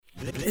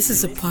This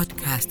is a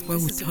podcast where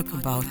we talk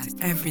about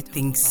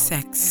everything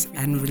sex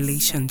and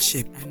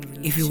relationship.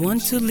 If you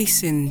want to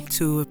listen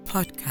to a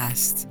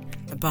podcast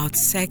about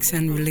sex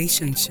and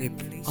relationship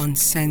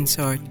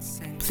uncensored,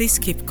 please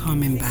keep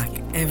coming back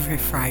every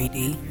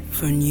Friday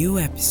for new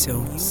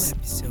episodes.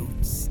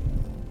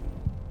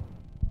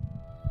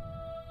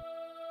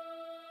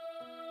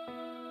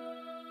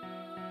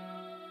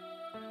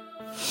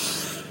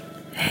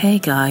 Hey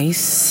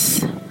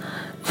guys,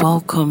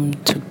 welcome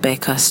to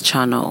Becca's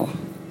channel.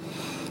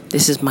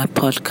 This is my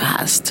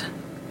podcast.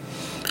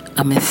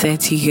 I'm a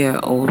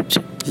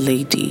 30-year-old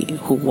lady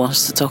who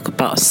wants to talk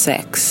about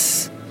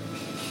sex.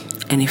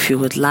 And if you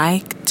would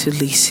like to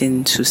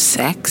listen to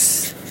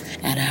sex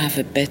and have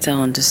a better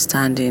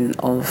understanding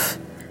of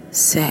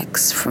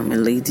sex from a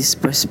lady's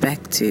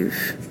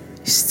perspective,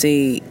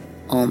 stay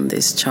on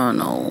this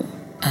channel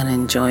and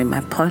enjoy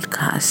my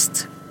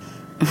podcast.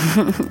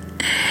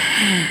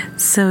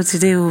 So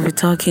today we'll be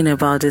talking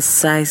about the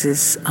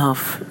sizes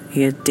of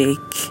your dick.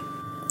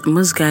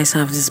 Most guys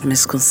have this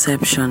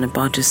misconception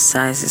about the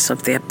sizes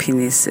of their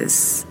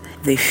penises.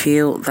 They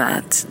feel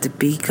that the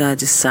bigger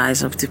the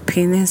size of the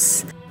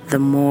penis, the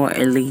more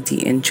a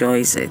lady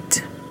enjoys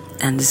it.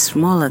 And the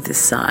smaller the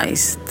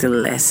size, the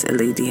less a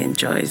lady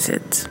enjoys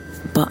it.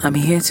 But I'm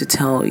here to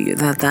tell you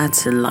that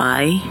that's a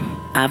lie.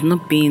 I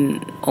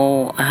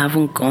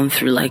haven't gone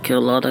through like a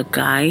lot of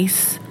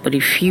guys. But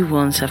the few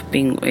ones I've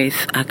been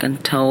with, I can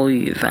tell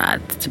you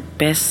that the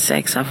best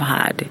sex I've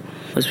had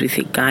was with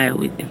a guy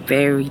with a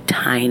very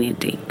tiny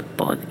dick,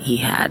 but he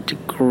had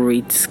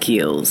great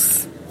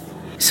skills.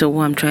 So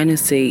what I'm trying to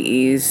say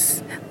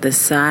is the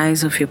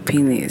size of your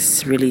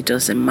penis really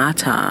doesn't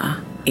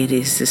matter. It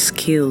is the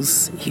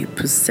skills you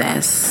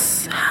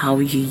possess, how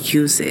you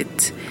use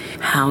it.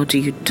 How do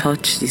you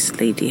touch this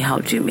lady? How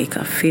do you make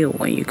her feel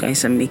when you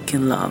guys are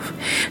making love?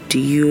 Do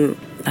you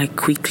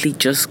quickly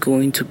just go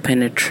into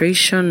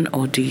penetration,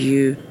 or do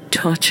you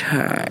touch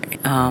her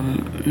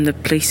in the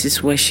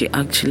places where she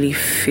actually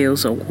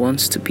feels or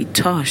wants to be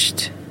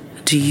touched?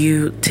 Do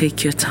you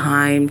take your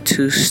time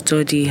to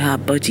study her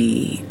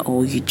body,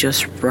 or you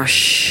just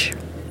rush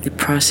the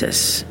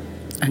process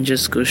and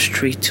just go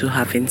straight to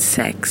having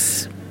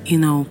sex?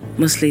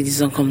 Most ladies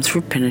don't come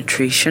through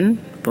penetration,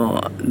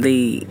 but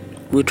they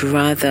would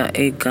rather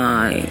a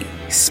guy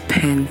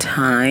spend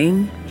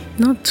time,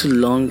 not too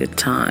long a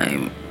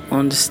time,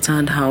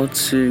 understand how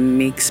to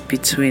mix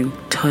between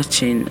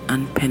touching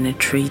and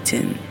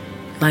penetrating.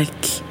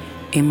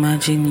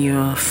 Imagine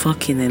you're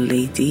fucking a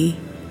lady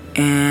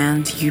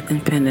and you can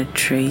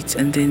penetrate,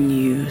 and then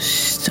you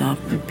stop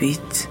a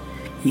bit,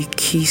 you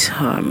kiss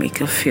her, make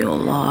her feel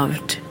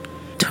loved,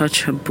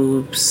 touch her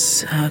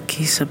boobs,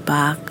 kiss her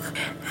back,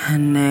 her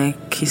neck,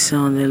 kiss her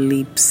on the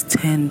lips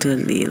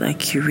tenderly,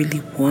 like you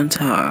really want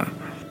her.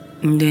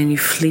 And then you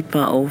flip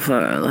her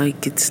over,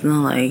 it's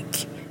not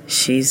like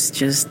she's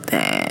just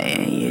there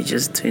and you're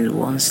just doing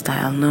one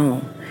style.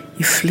 No,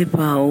 you flip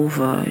her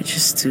over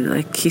just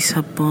to kiss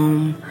her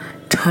bum,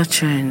 touch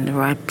her in the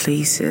right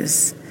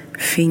places,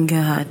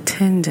 finger her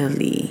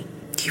tenderly,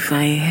 give her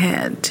a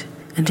head,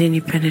 and then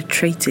you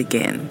penetrate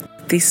again.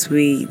 This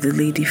way the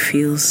lady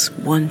feels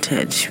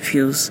wanted, she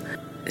feels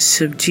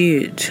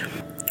subdued.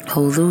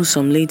 Although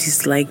some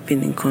ladies like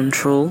being in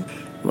control,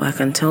 but I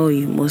can tell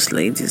you most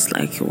ladies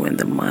like it when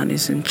the man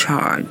is in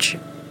charge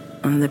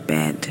on the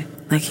bed.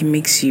 It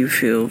makes you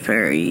feel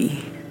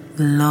very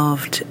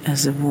loved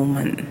as a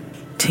woman,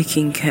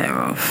 taken care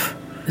of.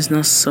 There's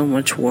not so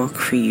much work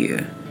for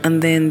you.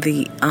 And then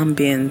the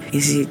ambient,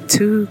 is it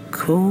too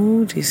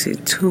cold? Is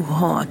it too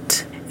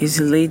hot? Is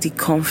the lady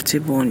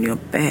comfortable on your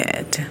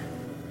bed?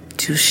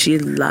 Does she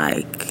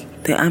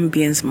the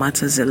ambience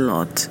matters a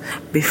lot.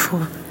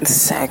 Before the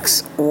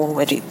sex, what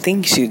were the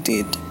things you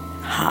did?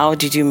 How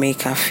did you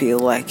make her feel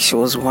like she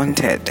was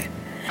wanted?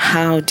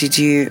 How did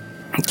you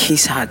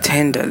kiss her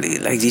tenderly?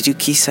 Did you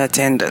kiss her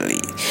tenderly?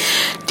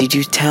 Did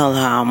you tell her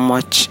how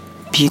much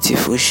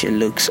beautiful she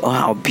looks or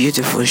how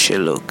beautiful she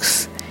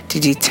looks?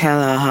 Did you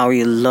tell her how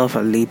you love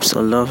her lips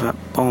or love her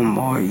bum,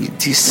 or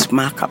do you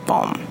smack her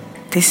bum?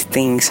 These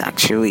things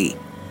actually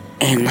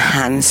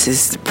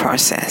enhances the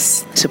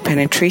process. So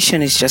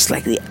penetration is just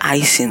like the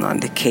icing on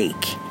the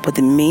cake, but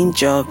the main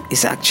job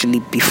is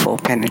actually before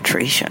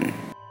penetration.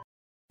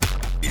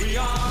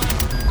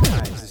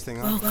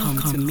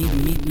 Welcome to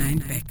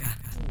Midnight Becca.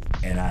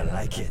 And I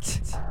like it.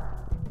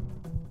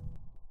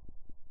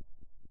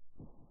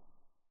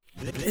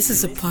 This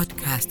is a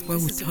podcast where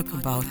we talk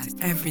about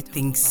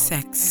everything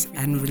sex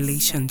and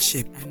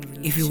relationship.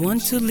 If you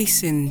want to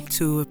listen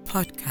to a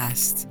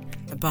podcast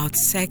about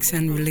sex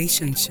and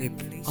relationship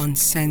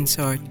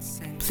uncensored,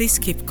 please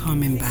keep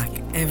coming back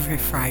every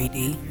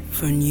Friday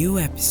for new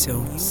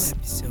episodes.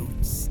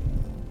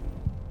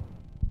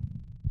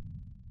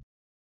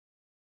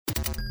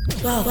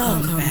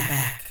 Welcome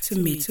back to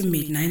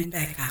Midnight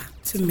Becca.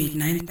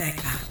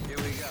 Here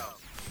we go.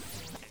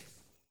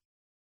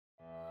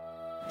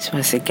 So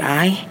as a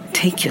guy,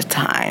 take your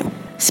time.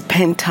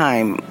 Spend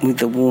time with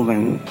the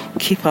woman.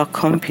 Keep her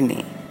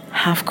company.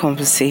 Have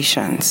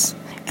conversations.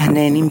 and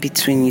then in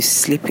between you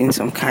slip in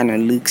some kind of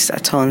looks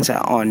that turns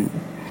her on.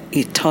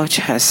 You touch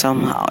her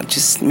somehow,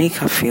 just make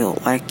her feel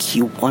like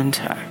you want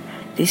her.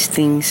 These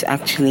things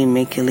actually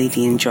make a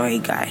lady enjoy a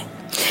guy.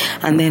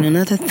 And then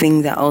another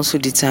thing that also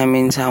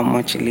determines how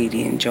much a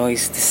lady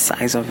enjoys the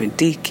size of a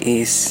dick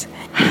is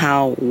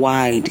how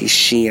wide is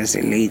she as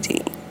a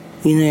lady.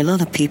 You know, a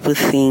lot of people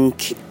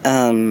think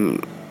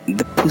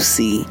the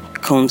pussy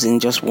comes in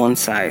just one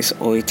size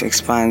or it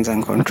expands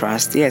and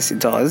contrasts. Yes, it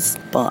does.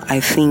 But I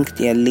think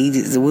there are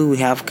ladies, the way we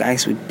have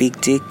guys with big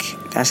dick,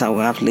 that's how we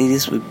have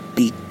ladies with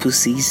big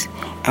pussies,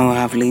 and we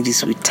have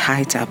ladies with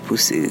tighter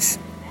pussies.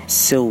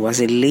 So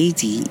as a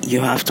lady, you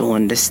have to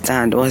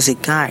understand, or as a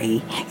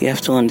guy, you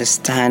have to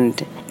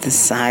understand the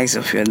size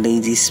of your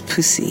lady's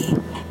pussy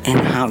and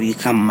how you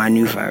can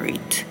maneuver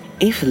it.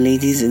 If a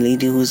lady is a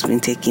lady who's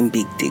been taking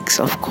big dicks,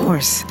 of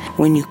course,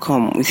 when you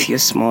come with your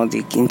small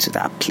dick into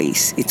that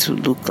place, it will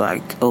look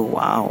like, oh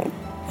wow,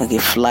 like a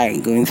fly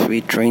going through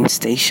a train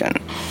station.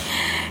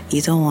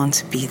 You don't want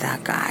to be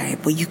that guy,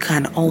 but you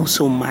can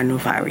also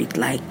maneuver it.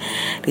 Like,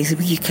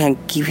 basically, you can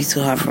give it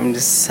to her from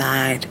the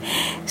side,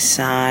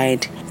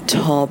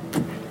 top,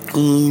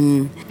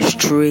 in,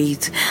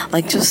 straight.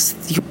 Like,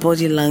 just your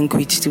body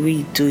language, the way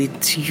you do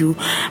it. Do you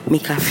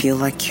make her feel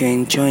like you're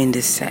enjoying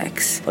the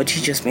sex? Or do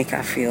you just make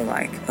her feel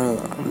like, oh,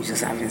 I'm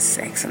just having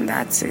sex and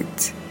that's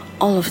it?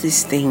 All of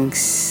these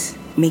things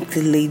make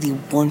the lady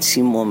want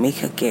you more, make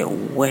her get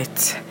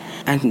wet.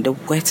 And the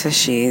wetter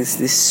she is,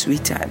 the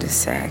sweeter the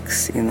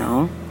sex, you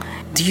know?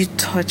 Do you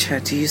touch her?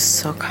 Do you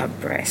suck her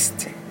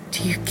breast?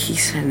 Do you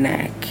kiss her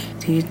neck?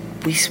 Do you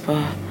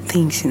whisper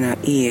things in her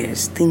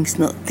ears?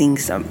 Not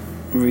things that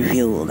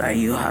reveal that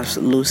you have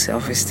low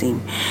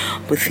self-esteem,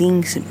 but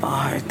things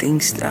about her,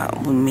 things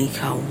that will make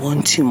her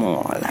want you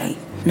more. Like,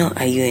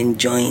 not are you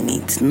enjoying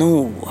it?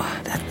 No,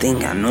 that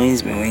thing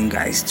annoys me when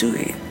guys do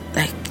it.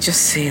 Like,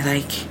 just say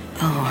like,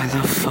 oh, I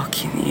love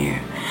fucking you.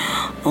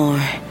 Or,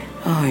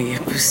 oh, your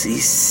pussy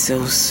is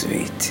so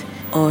sweet.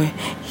 Or,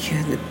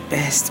 you're the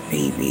best,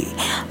 baby.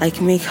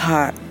 Like, make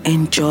her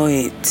enjoy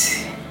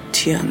it.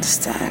 Do you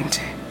understand?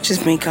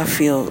 Just make her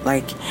feel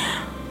like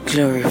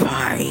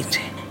glorified.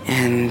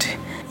 And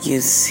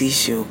you see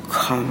she'll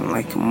come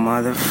like a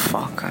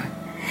motherfucker.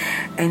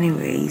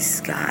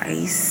 Anyways,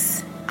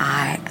 guys,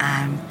 I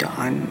am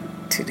done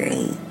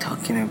today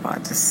talking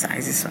about the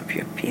sizes of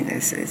your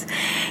penises.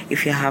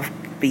 If you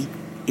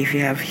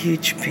have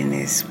huge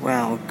penis,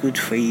 well, good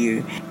for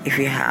you. If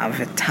you have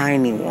a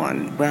tiny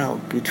one,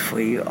 well, good for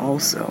you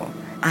also.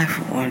 I,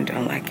 for one,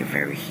 don't like a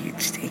very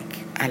huge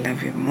dick. I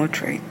love it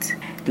moderate.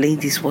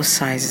 Ladies, what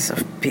size of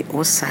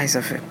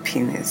a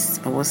penis,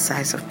 or what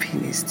size of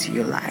penis do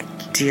you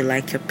like? Do you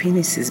like your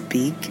penises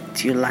big?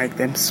 Do you like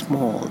them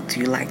small? Do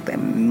you like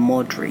them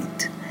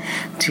moderate?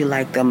 Do you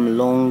like them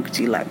long?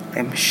 Do you like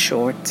them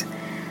short?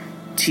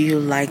 Do you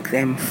like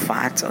them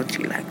fat or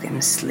do you like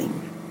them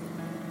slim?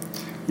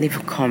 Leave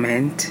a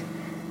comment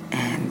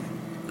and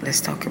let's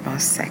talk about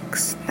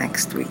sex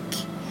next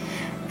week.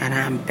 And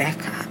I'm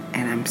Becca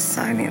and I'm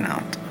signing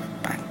out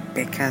by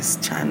Becca's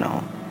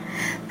channel.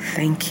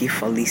 Thank you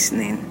for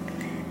listening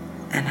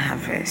and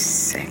have a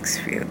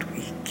sex-filled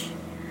week.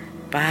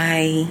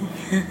 Bye.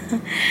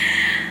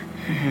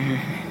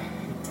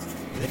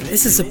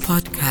 This is a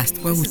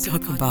podcast where we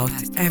talk about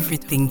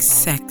everything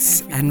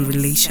sex and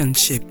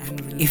relationship.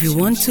 If you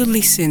want to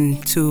listen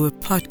to a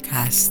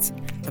podcast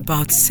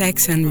about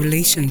sex and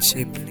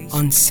relationship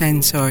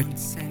uncensored,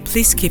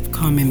 please keep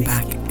coming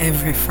back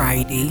every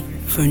Friday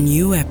for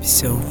new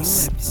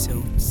episodes.